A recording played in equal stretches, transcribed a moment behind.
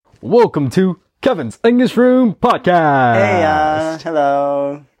Welcome to Kevin's English Room Podcast. Hey,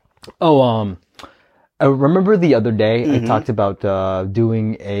 hello. Oh, I remember the other day I talked about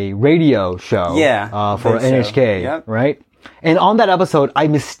doing a radio show for NHK, Yep. right? And on that episode, I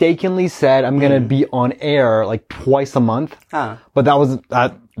mistakenly said I'm gonna be on air like twice a month. But that was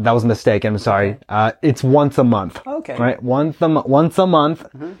a mistake. I'm sorry. Okay. It's once a month. Okay. Right? Once a month.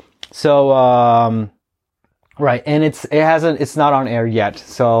 So, right. And it's not on air yet.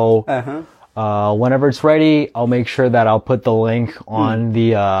 So, whenever it's ready, I'll make sure that I'll put the link on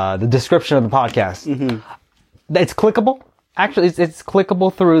the description of the podcast. It's clickable. Actually, it's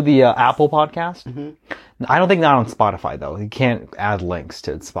clickable through the Apple podcast. I don't think not on Spotify though. You can't add links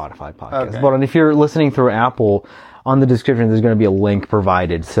to Spotify podcast. Okay. But if you're listening through Apple, on the description there's going to be a link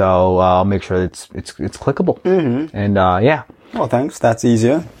provided. So I'll make sure it's clickable. And yeah. Well, thanks. That's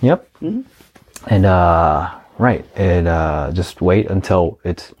easier. Yep. And right. And just wait until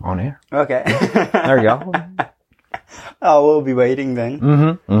it's on air. Okay. There you go. Oh, we'll be waiting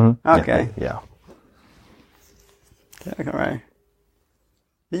then. Okay. Yeah. Okay, all right.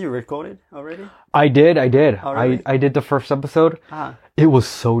 Did you record it already? I did. Oh, really? I did the first episode. It was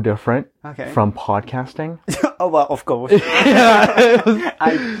so different from podcasting. Oh, well, of course.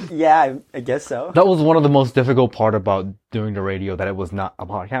 I guess so. That was one of the most difficult part about doing the radio, that it was not a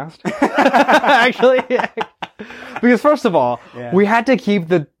podcast. Actually. Because first of all, we had to keep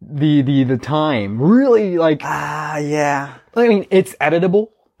the time really like... yeah. I mean, it's editable.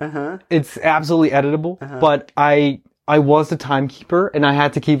 It's absolutely editable. But I was the timekeeper, and I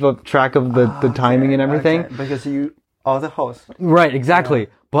had to keep a track of the timing and everything. Okay. Because you are the host. Right, exactly. Yeah.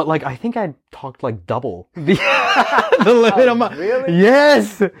 But like, I think I talked like double the limit of my... Really?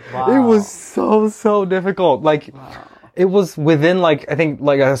 Yes! Wow. It was so difficult. Like, it was within like, I think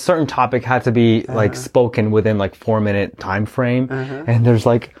like a certain topic had to be like spoken within like 4-minute time frame. And there's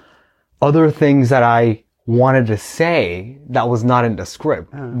like other things that I wanted to say that was not in the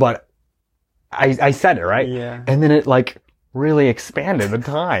script. But I said it, right? Yeah. And then it like really expanded the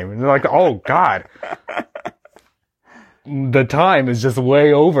time. And like, oh God. The time is just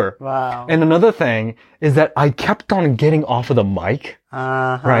way over. Wow. And another thing is that I kept on getting off of the mic.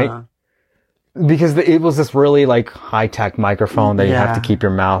 Right? Because it was this really like high-tech microphone that you have to keep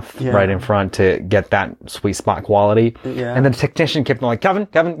your mouth right in front to get that sweet spot quality. Yeah. And the technician kept on like, Kevin,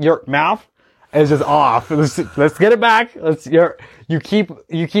 your mouth is just off. Let's get it back. You keep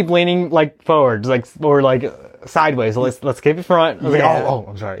leaning like forwards, like, or like sideways. So let's keep it front. Like, oh,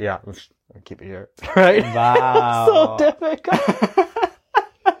 I'm sorry. Yeah. Let's keep it here. Right? Wow. So difficult.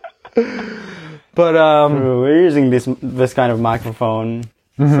 But, we're using this kind of microphone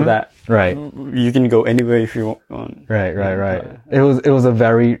so that you can go anywhere if you want. Right. It was a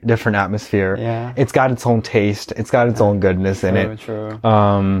very different atmosphere. Yeah. It's got its own taste. It's got its own goodness in it. True.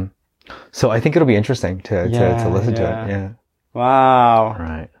 So I think it'll be interesting to listen to it. Yeah. Wow.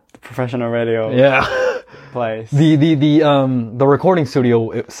 Right. The professional radio. Yeah. Place. The recording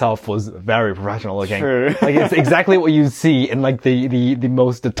studio itself was very professional looking. True. Like it's exactly what you see in like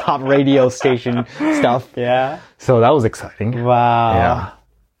the top radio station stuff. Yeah. So that was exciting. Wow. Yeah.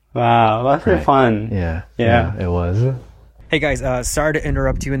 Wow. That's really fun. Yeah. Yeah. It was. Hey guys, sorry to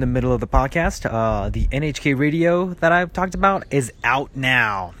interrupt you in the middle of the podcast. The NHK radio that I've talked about is out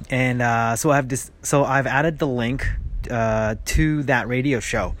now, and so I've added the link to that radio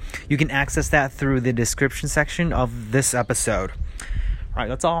show. You can access that through the description section of this episode. All right,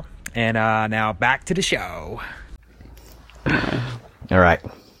 that's all. And now back to the show. All right.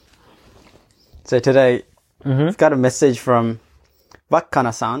 So today, I've got a message from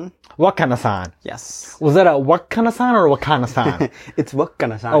Wakana-san. Wakana-san. Yes. Was that a Wakana-san or Wakana-san? It's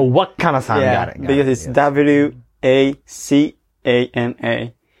Wakana-san. Oh, Wakana-san. Yeah, Got it. Because it's W-A-C-A-N-A.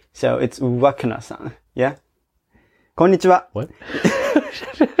 So it's Wakana-san. Yeah? こんにちは。What?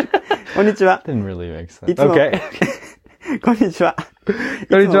 こんにちは。Didn't really make sense. いつも、Okay. こんにちは。い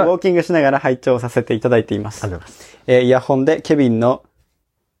つもウォーキングしながら拝聴させていただいています。ありがとうございます。イヤホンでケビンの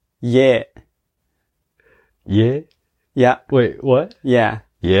Yeah. Yeah? Yeah. Wait, what? Yeah.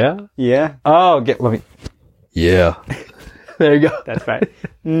 Yeah? Yeah. Oh, let me. Yeah. There you go. That's right.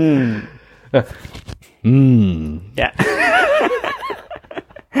 Yeah.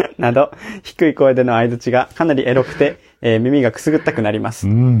 など、低い声での相槌がかなりエロくて、耳がくすぐったくなります。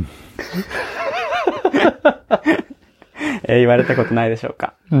言われたことないでしょう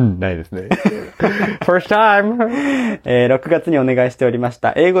か。ないですね。First time! 6月にお願いしておりまし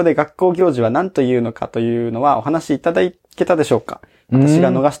た。英語で学校行事は何というのかというのはお話しいただけたでしょうか。私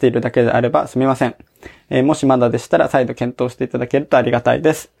が逃しているだけであればすみません。もしまだでしたら再度検討していただけるとありがたい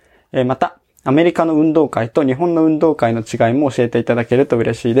です。また、アメリカの運動会と日本の運動会の違いも教えていただけると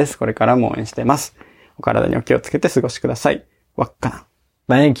嬉しいです。これからも応援しています。お体にお気をつけて過ごしください。わっかな。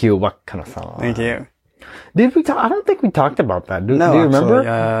Thank you, Wakana-san. Thank you. Did we talk? I don't think we talked about that. Do you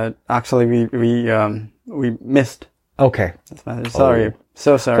remember? Actually, we missed. Okay. Sorry.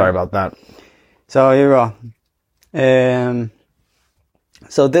 So sorry. Sorry about that. So here we go.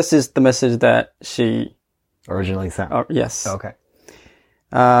 So this is the message that she originally sent. Yes. Okay.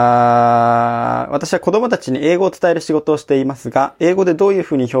 私は子供たちに英語を伝える仕事をしていますが、英語でどういう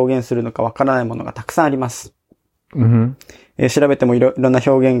ふうに表現するのかわからないものがたくさんあります。調べてもいろんな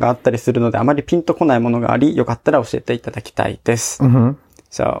表現があったりするので、あまりピンとこないものがあり、よかったら教えていただきたいです。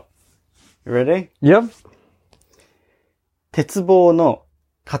So, you ready? Yep. 鉄棒の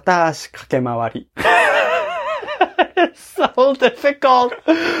片足掛け回り。It's so difficult.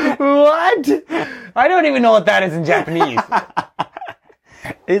 What? I don't even know what that is in Japanese.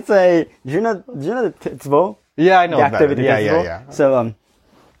 It's do you know the 鉄棒? Yeah, I know the that. activity. Yeah. So,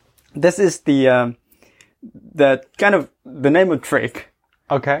 this is the kind of the name of trick.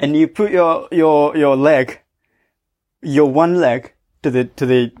 Okay. And you put your leg, your one leg to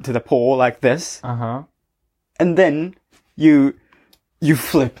the pole like this. Uh-huh. And then you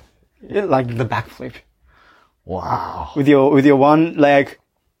flip. Like the back flip. Wow. With your one leg,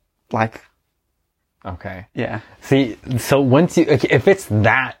 like. Okay. Yeah. See, so if it's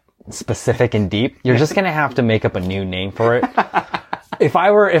that specific and deep, you're just gonna have to make up a new name for it. If I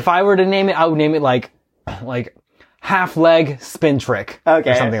were to name it, I would name it like half leg spin trick.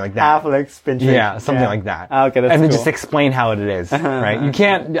 Okay. Or something like that. Half leg spin trick. Yeah, something like that. Okay, that's And then cool. just explain how it is, right? You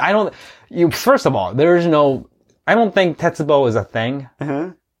can't, first of all, I don't think tetsubo is a thing.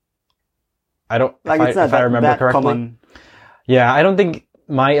 I don't, if I remember correctly. Common. Yeah, I don't think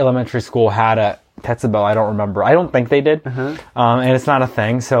my elementary school had a tetsubo. I don't remember. I don't think they did. And it's not a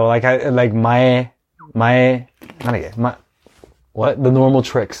thing. So the normal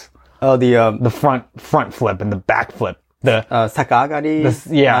tricks. Oh, the front flip and the back flip. The sakagari.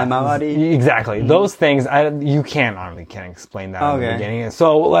 Yeah. Maimawari. Exactly. Those things, you can't explain that in the beginning.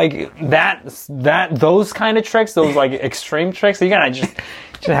 So those kind of tricks, those extreme tricks, you gotta just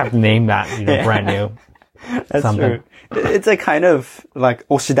have to name that, brand new. That's something. True. It's a kind of like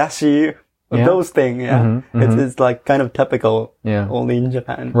oshidashi, those things, yeah. It's like kind of typical only in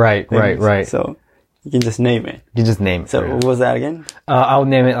Japan. Right. So you can just name it. You just name it. So what was that again? I'll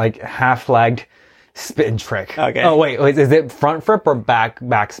name it half-legged spin trick. Okay. Oh, wait, is it front flip or back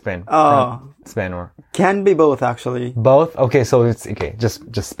spin? Oh. Spin or? Can be both, actually. Both? Okay, so it's,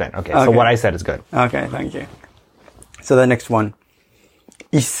 just spin. Okay, so what I said is good. Okay, thank you. So the next one.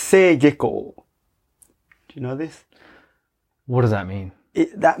 一斉下校. Do you know this? What does that mean?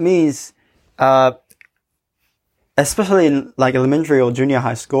 That means, especially in elementary or junior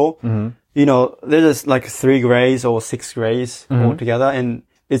high school, there's just 3 grades or 6 grades altogether, and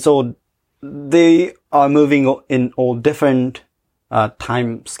they are moving in all different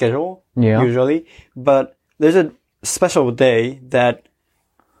time schedule, usually. But there's a special day that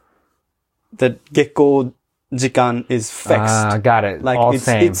the gekko jikan is fixed. Got it. All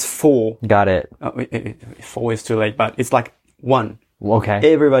same. It's 4. Got it. 4 is too late, but it's 1.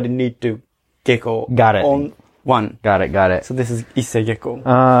 Okay. Everybody need to gekko. Got it. On 1. Got it. So this is issei gekko.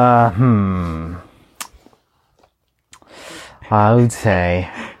 I would say,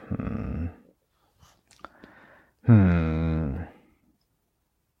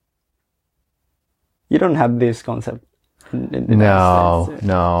 You don't have this concept. No.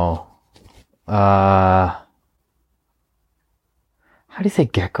 How do you say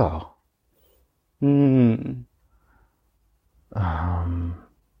gecko?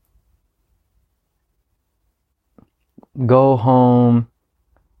 Go home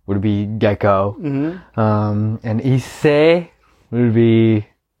would be gecko. And issei would be,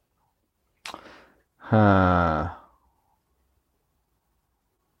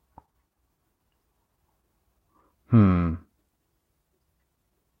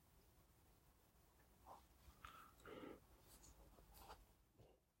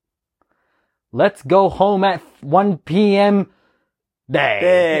 Let's go home at 1 p.m.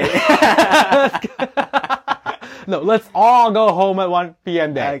 day. No, let's all go home at 1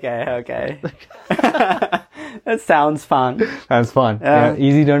 p.m. day. Okay. That sounds fun. That's fun. Yeah,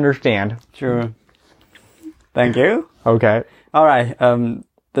 easy to understand. True. Thank you. Okay. All right.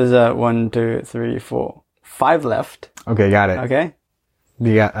 There's 1, 2, 3, 4, 5 left. Okay, got it. Okay.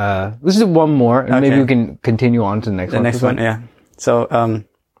 We got, let's do one more, and maybe we can continue on to the next one. The next one, yeah. So,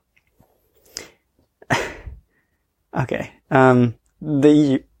 okay.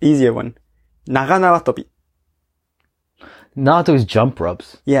 The easier one. 長縄跳び. not those jump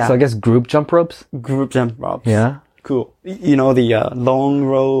ropes. Yeah. So I guess group jump ropes. Group jump ropes. Yeah. Cool. You know, the long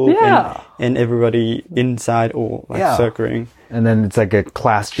rope Yeah. and everybody inside or like circling. And then it's like a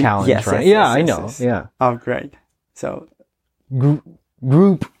class challenge, Yes, right? yes, yeah, yes, I yes, know. yes. Yeah. Oh, great. So,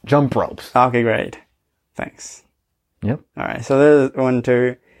 Group jump ropes. okay, great. Thanks. Yep. All right. So there's 1,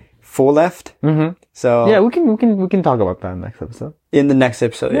 2, 4 left. Mm-hmm. So Yeah, we can talk about that in the next episode. in the next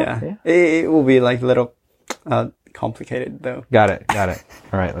episode, Yeah. it will be like a little complicated though. Got it.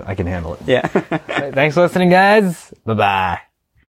 All right, I can handle it. Yeah. Thanks for listening, guys. Bye-bye.